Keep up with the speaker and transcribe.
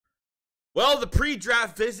Well, the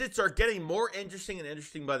pre-draft visits are getting more interesting and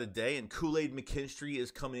interesting by the day, and Koolaid Mckinstry is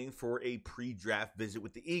coming in for a pre-draft visit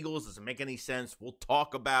with the Eagles. Doesn't make any sense. We'll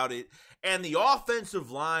talk about it. And the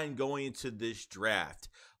offensive line going into this draft.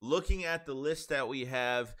 Looking at the list that we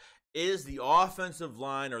have, is the offensive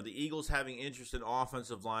line, or the Eagles having interest in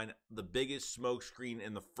offensive line, the biggest smokescreen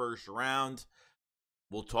in the first round?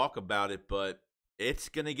 We'll talk about it, but it's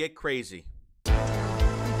going to get crazy.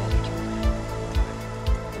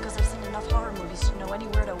 Horror movies to know any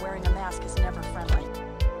weirdo wearing a mask is never friendly.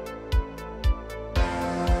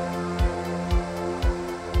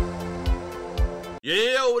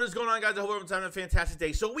 Yo, what is going on, guys? I hope everyone's having a fantastic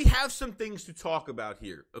day. So we have some things to talk about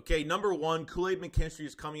here. Okay, number one, Koolaid Mckinstry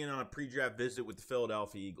is coming in on a pre-draft visit with the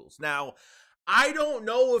Philadelphia Eagles. Now, I don't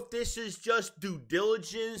know if this is just due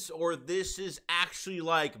diligence or this is actually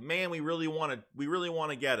like, man, we really want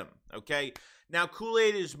to get him. Okay. Now,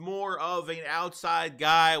 Koolaid is more of an outside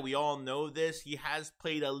guy. We all know this. He has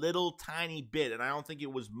played a little tiny bit, and I don't think it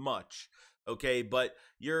was much. Okay, but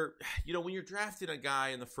when you're drafting a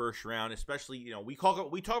guy in the first round, especially, we talk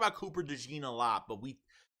about Cooper DeJean a lot, but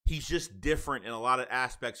he's just different in a lot of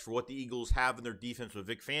aspects for what the Eagles have in their defense with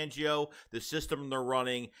Vic Fangio, the system they're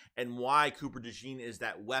running, and why Cooper DeJean is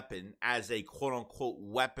that weapon as a quote-unquote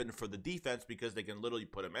weapon for the defense, because they can literally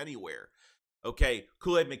put him anywhere. Okay,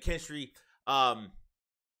 Koolaid Mckinstry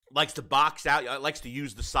likes to box out, likes to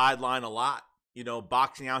use the sideline a lot,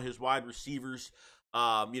 boxing out his wide receivers,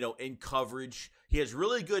 in coverage. He has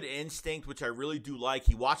really good instinct, which I really do like.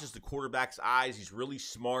 He watches the quarterback's eyes. He's really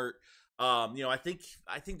smart. I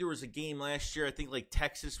think there was a game last year. I think like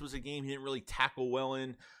Texas was a game he didn't really tackle well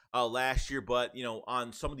in last year, but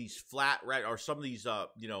on some of these flat or some of these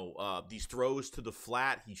these throws to the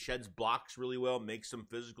flat, he sheds blocks really well, makes some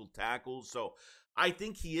physical tackles. So I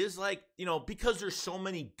think he is because there's so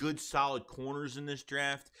many good solid corners in this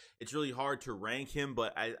draft, it's really hard to rank him,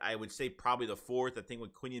 but I would say probably the fourth. I think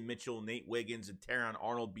with Quinion Mitchell, Nate Wiggins, and Teron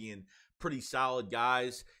Arnold being pretty solid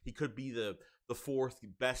guys, he could be the fourth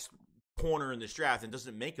best corner in this draft, and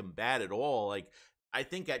doesn't make him bad at all. I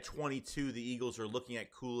think at 22, the Eagles are looking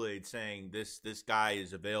at Koolaid saying this guy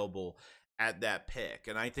is available at that pick,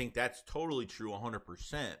 and I think that's totally true 100%.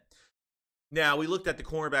 Now, we looked at the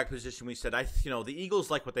cornerback position. We said, the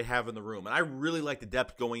Eagles like what they have in the room, and I really like the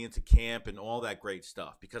depth going into camp and all that great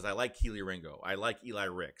stuff, because I like Keely Ringo. I like Eli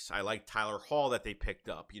Ricks. I like Tyler Hall that they picked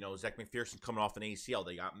up. Zach McPherson coming off an ACL.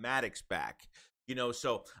 They got Maddox back.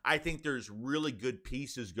 So I think there's really good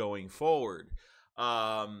pieces going forward.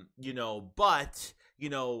 But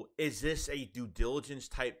is this a due diligence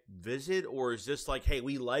type visit, or is this like, hey,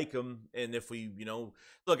 we like him, and if we,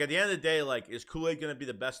 look, at the end of the day, is Koolaid going to be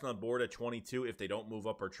the best on the board at 22 if they don't move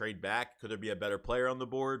up or trade back? Could there be a better player on the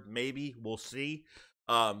board? Maybe. We'll see.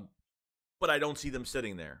 But I don't see them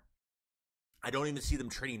sitting there. I don't even see them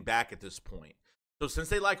trading back at this point. So since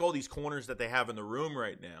they like all these corners that they have in the room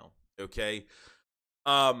right now, okay,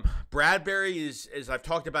 Bradbury is, as I've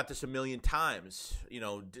talked about this a million times,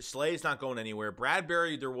 Slay's not going anywhere.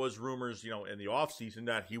 Bradbury, there was rumors, in the offseason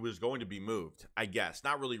that he was going to be moved, I guess.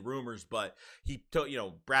 Not really rumors, but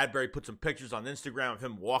Bradbury put some pictures on Instagram of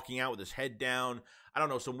him walking out with his head down. I don't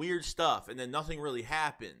know, some weird stuff, and then nothing really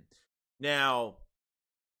happened. Now,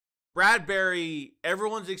 Bradbury,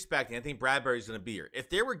 everyone's expecting. I think Bradbury's going to be here. If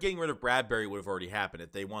they were getting rid of Bradbury, it would have already happened.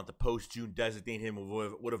 If they want to post-June designate him,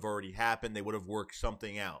 it would have already happened. They would have worked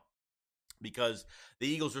something out, because the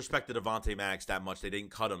Eagles respected Avonte Maddox that much. They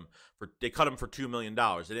didn't cut him they cut him for $2 million.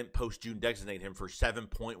 They didn't post-June designate him for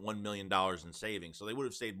 $7.1 million in savings. So they would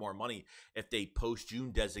have saved more money if they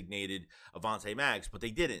post-June designated Avonte Maddox, but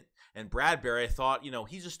they didn't. And Bradbury, I thought,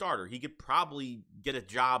 he's a starter. He could probably get a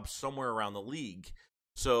job somewhere around the league.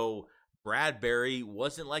 So Bradbury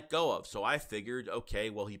wasn't let go of. So I figured, okay,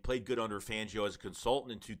 well, he played good under Fangio as a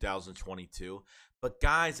consultant in 2022. But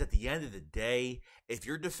guys, at the end of the day, if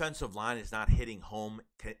your defensive line is not hitting home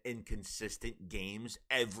in consistent games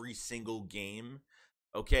every single game,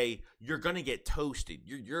 okay, you're gonna get toasted.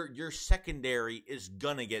 Your secondary is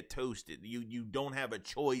gonna get toasted. You don't have a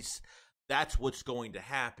choice. That's what's going to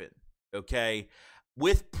happen. Okay.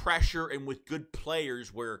 With pressure and with good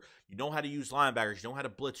players where you know how to use linebackers, you know how to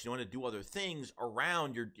blitz, you know how to do other things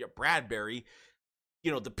around your Bradbury,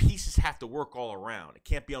 the pieces have to work all around. It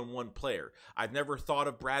can't be on one player. I've never thought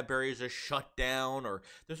of Bradbury as a shutdown, or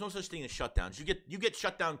there's no such thing as shutdowns. You get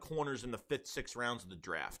shutdown corners in the 5th, 6th rounds of the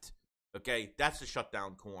draft. Okay, that's a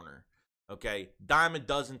shutdown corner. Okay, dime a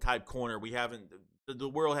dozen type corner. The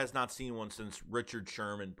world has not seen one since Richard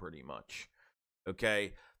Sherman, pretty much.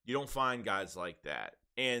 Okay. You don't find guys like that.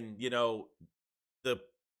 And,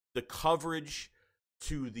 the coverage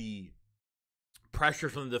to the pressure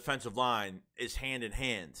from the defensive line is hand in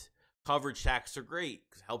hand. Coverage sacks are great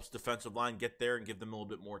because it helps defensive line get there and give them a little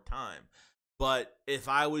bit more time. But if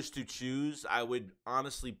I was to choose, I would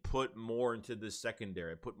honestly put more into the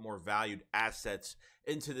secondary. Put more valued assets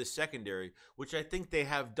into the secondary, which I think they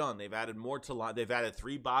have done. They've added more to line. They've added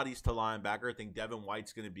 3 bodies to linebacker. I think Devin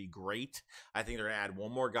White's going to be great. I think they're going to add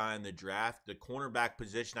one more guy in the draft. The cornerback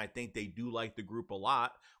position, I think they do like the group a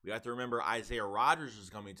lot. We have to remember Isaiah Rodgers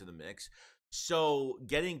is coming to the mix. So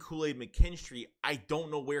getting Koolaid Mckinstry, I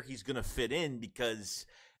don't know where he's going to fit in because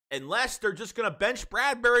unless they're just going to bench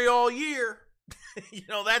Bradbury all year,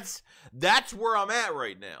 that's where I'm at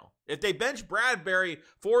right now. If they bench Bradbury,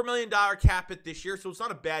 $4 million cap hit this year, so it's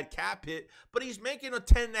not a bad cap hit, but he's making a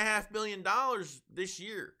 $10.5 million this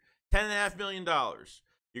year. $10.5 million.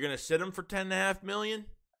 You're going to sit him for $10.5 million?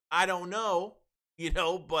 I don't know,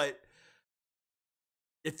 but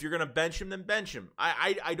if you're going to bench him, then bench him.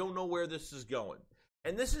 I don't know where this is going.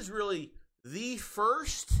 And this is really the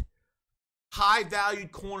first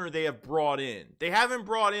high-valued corner they have brought in. They haven't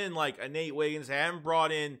brought in like a Nate Wiggins. They haven't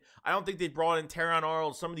brought in, I don't think they brought in Teron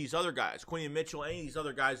Arnold, some of these other guys, Quinion Mitchell, any of these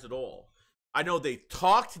other guys at all. I know they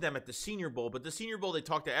talked to them at the Senior Bowl, but the Senior Bowl, they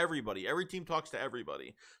talk to everybody. Every team talks to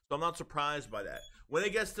everybody. So I'm not surprised by that. When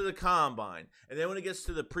it gets to the Combine, and then when it gets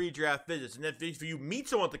to the pre-draft visits, and if you meet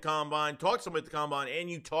someone at the Combine, talk to somebody at the Combine, and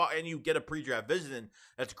you get a pre-draft visit in,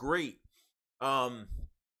 that's great.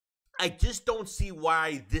 I just don't see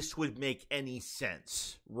why this would make any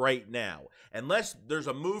sense right now. Unless there's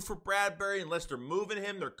a move for Bradbury, unless they're moving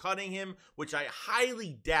him, they're cutting him, which I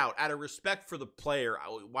highly doubt, out of respect for the player,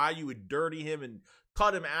 why you would dirty him and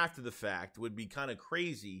cut him after the fact would be kind of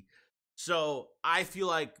crazy. So I feel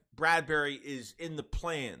like Bradbury is in the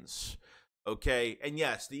plans, okay? And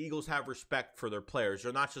yes, the Eagles have respect for their players.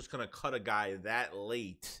 They're not just going to cut a guy that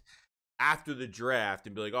late after the draft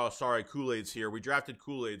and be like, oh, sorry, Kool-Aid's here. We drafted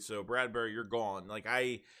Kool-Aid, so Bradbury, you're gone. Like,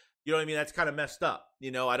 you know what I mean? That's kind of messed up.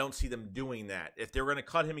 I don't see them doing that. If they were going to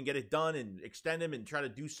cut him and get it done and extend him and try to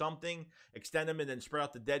do something, extend him and then spread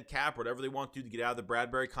out the dead cap, whatever they want to do to get out of the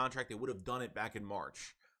Bradbury contract, they would have done it back in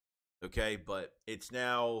March. Okay, but it's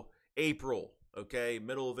now April, okay,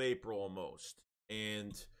 middle of April almost,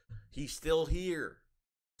 and he's still here.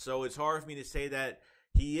 So it's hard for me to say that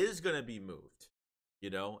he is going to be moved.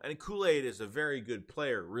 And Kool-Aid is a very good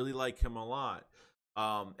player. Really like him a lot.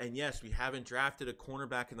 And yes, we haven't drafted a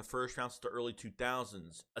cornerback in the first round since the early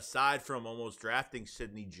 2000s. Aside from almost drafting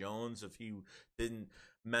Sidney Jones, if he didn't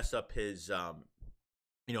mess up his,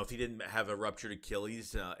 if he didn't have a ruptured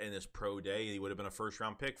Achilles in his pro day, he would have been a first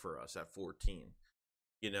round pick for us at 14.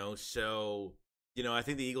 So, I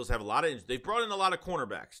think the Eagles have they've brought in a lot of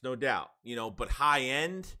cornerbacks, no doubt, but high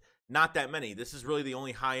end, not that many. This is really the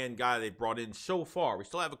only high-end guy they've brought in so far. We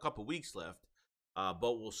still have a couple weeks left,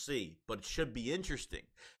 but we'll see. But it should be interesting.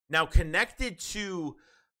 Now, connected to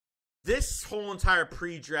this whole entire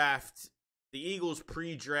pre-draft, the Eagles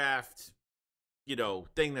pre-draft,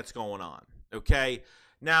 thing that's going on, okay?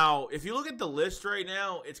 Now, if you look at the list right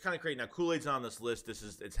now, it's kind of crazy. Now, Kool-Aid's on this list.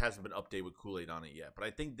 It hasn't been updated with Kool-Aid on it yet, but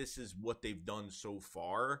I think this is what they've done so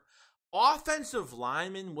far. Offensive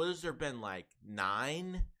linemen, what has there been, like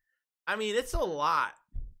 9? I mean, it's a lot.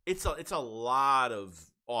 It's a lot of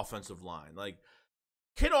offensive line. Like,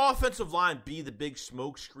 can offensive line be the big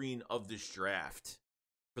smokescreen of this draft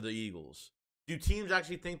for the Eagles? Do teams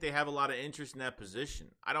actually think they have a lot of interest in that position?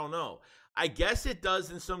 I don't know. I guess it does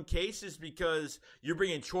in some cases because you're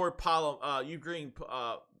bringing Troy Fontanu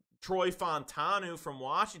from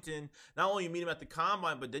Washington. Not only you meet him at the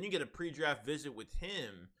Combine, but then you get a pre-draft visit with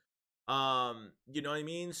him. You know what I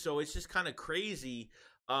mean? So it's just kind of crazy.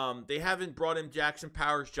 They haven't brought in Jackson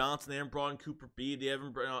Powers Johnson. They haven't brought in Cooper Beebe. They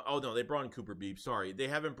haven't. They brought in Cooper Beebe. Sorry, they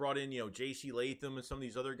haven't brought in J.C. Latham and some of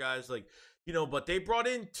these other guys. Like but they brought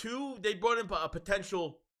in two. They brought in a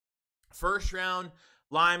potential first round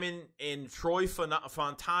lineman in Troy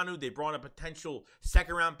Fontanu. They brought in a potential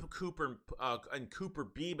second round Cooper and Cooper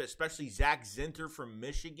Beebe, especially Zach Zinter from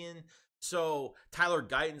Michigan. So Tyler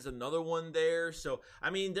Guyton's another one there. So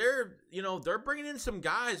I mean, they're bringing in some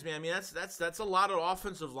guys, man. I mean, that's a lot of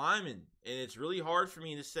offensive linemen, and it's really hard for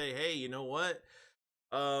me to say, hey, you know what,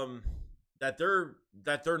 that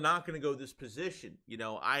they're not going to go this position.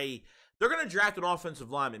 They're going to draft an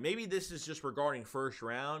offensive lineman. Maybe this is just regarding first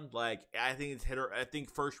round. Like I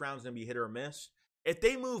think first round's going to be hit or miss. If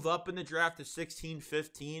they move up in the draft to 16,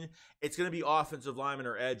 15, it's going to be offensive lineman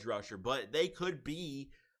or edge rusher. But they could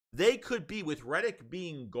be with Reddick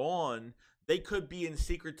being gone, they could be in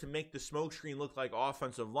secret to make the smokescreen look like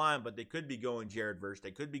offensive line, but they could be going Jared Verse.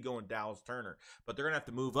 They could be going Dallas Turner, but they're going to have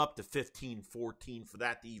to move up to 15, 14 for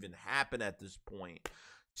that to even happen at this point.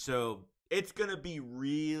 So it's gonna be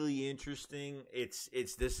really interesting. It's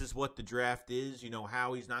this is what the draft is. You know,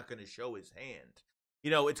 Howie's not gonna show his hand. You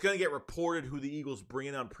know, it's going to get reported who the Eagles bring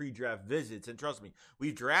in on pre-draft visits. And trust me,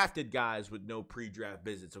 we've drafted guys with no pre-draft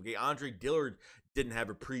visits. Okay, Andre Dillard didn't have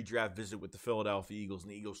a pre-draft visit with the Philadelphia Eagles,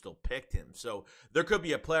 and the Eagles still picked him. So there could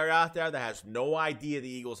be a player out there that has no idea the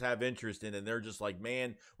Eagles have interest in, and they're just like,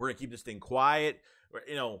 man, we're going to keep this thing quiet.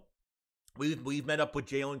 You know, we've met up with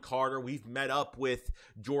Jalen Carter. We've met up with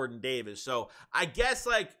Jordan Davis. So I guess,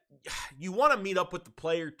 like, you want to meet up with the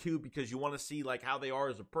player too, because you want to see like how they are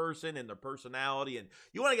as a person and their personality, and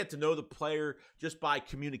you want to get to know the player just by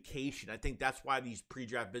communication. I think that's why these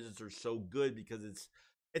pre-draft visits are so good, because it's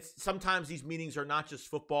sometimes these meetings are not just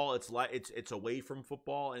football. It's like it's away from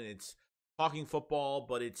football, and it's talking football,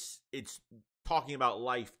 but it's talking about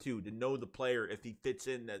life too, to know the player if he fits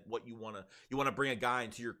in that what you want to bring a guy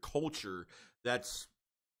into your culture. That's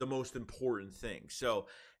the most important thing. So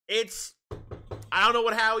I don't know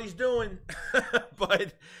what Howie's doing,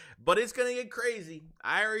 but it's gonna get crazy.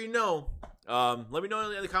 I already know. Let me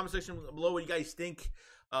know in the comment section below what you guys think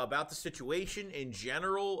about the situation in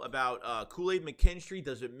general, about Koolaid Mckinstry.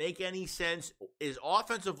 Does it make any sense? Is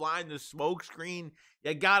offensive line the smoke screen?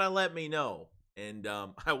 You gotta let me know. And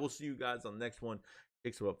I will see you guys on the next one.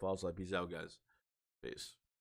 Kicks it up, falls like. Peace out, guys. Peace.